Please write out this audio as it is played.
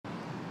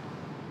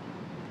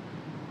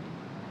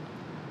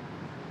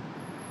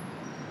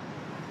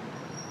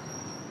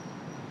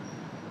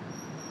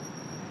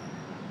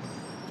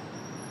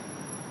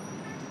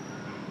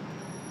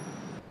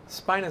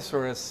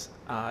Spinosaurus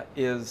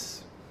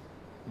is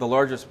the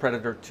largest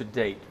predator to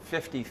date,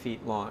 50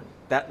 feet long.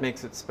 That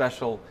makes it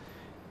special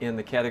in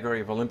the category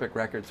of Olympic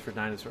records for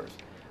dinosaurs.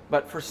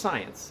 But for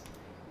science,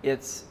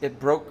 it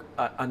broke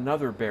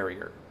another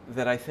barrier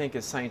that I think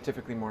is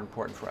scientifically more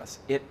important for us.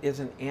 It is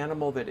an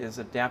animal that is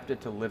adapted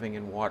to living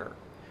in water.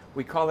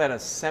 We call that a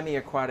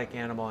semi-aquatic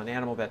animal, an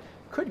animal that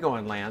could go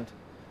on land,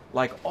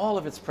 like all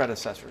of its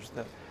predecessors,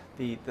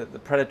 the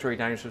predatory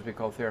dinosaurs we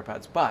call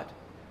theropods. But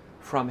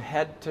from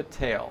head to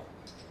tail,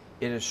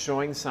 it is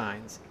showing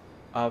signs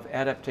of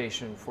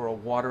adaptation for a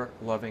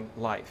water-loving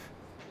life.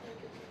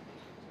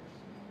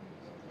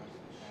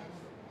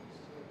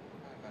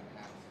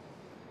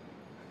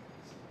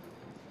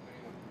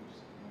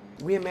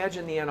 We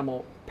imagine the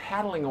animal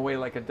paddling away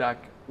like a duck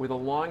with a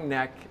long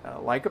neck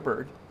like a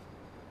bird,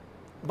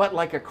 but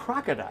like a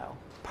crocodile,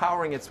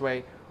 powering its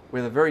way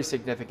with a very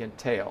significant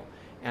tail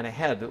and a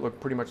head that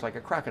looked pretty much like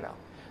a crocodile.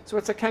 So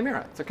it's a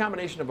chimera. It's a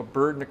combination of a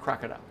bird and a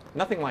crocodile.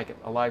 Nothing like it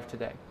alive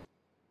today.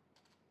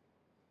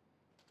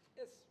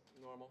 It's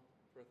normal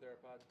for a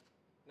theropod.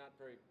 Not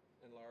very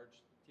enlarged.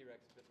 T-Rex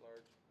a bit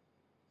large.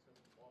 So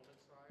walnut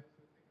size, I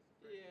think it's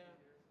a brain.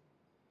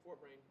 Yeah,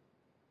 forebrain.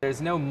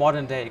 There's no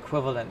modern day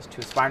equivalent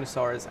to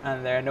Spinosaurus,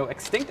 and there are no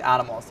extinct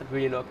animals that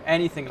really look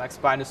anything like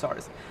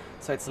Spinosaurus.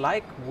 So it's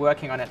like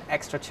working on an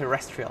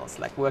extraterrestrial, it's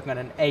like working on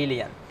an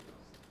alien.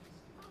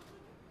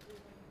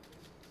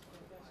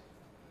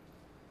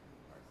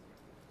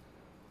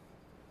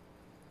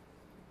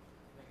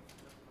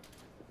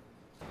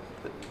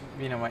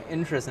 You know, my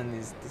interest in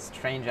these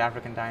strange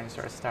African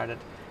dinosaurs started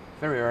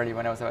very early,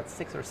 when I was about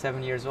 6 or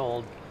 7 years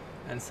old.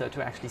 And so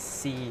to actually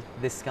see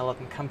this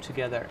skeleton come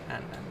together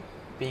and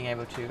being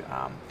able to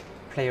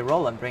play a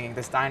role in bringing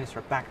this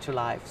dinosaur back to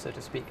life, so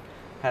to speak,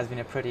 has been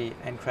a pretty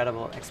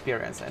incredible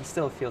experience and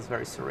still feels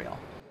very surreal.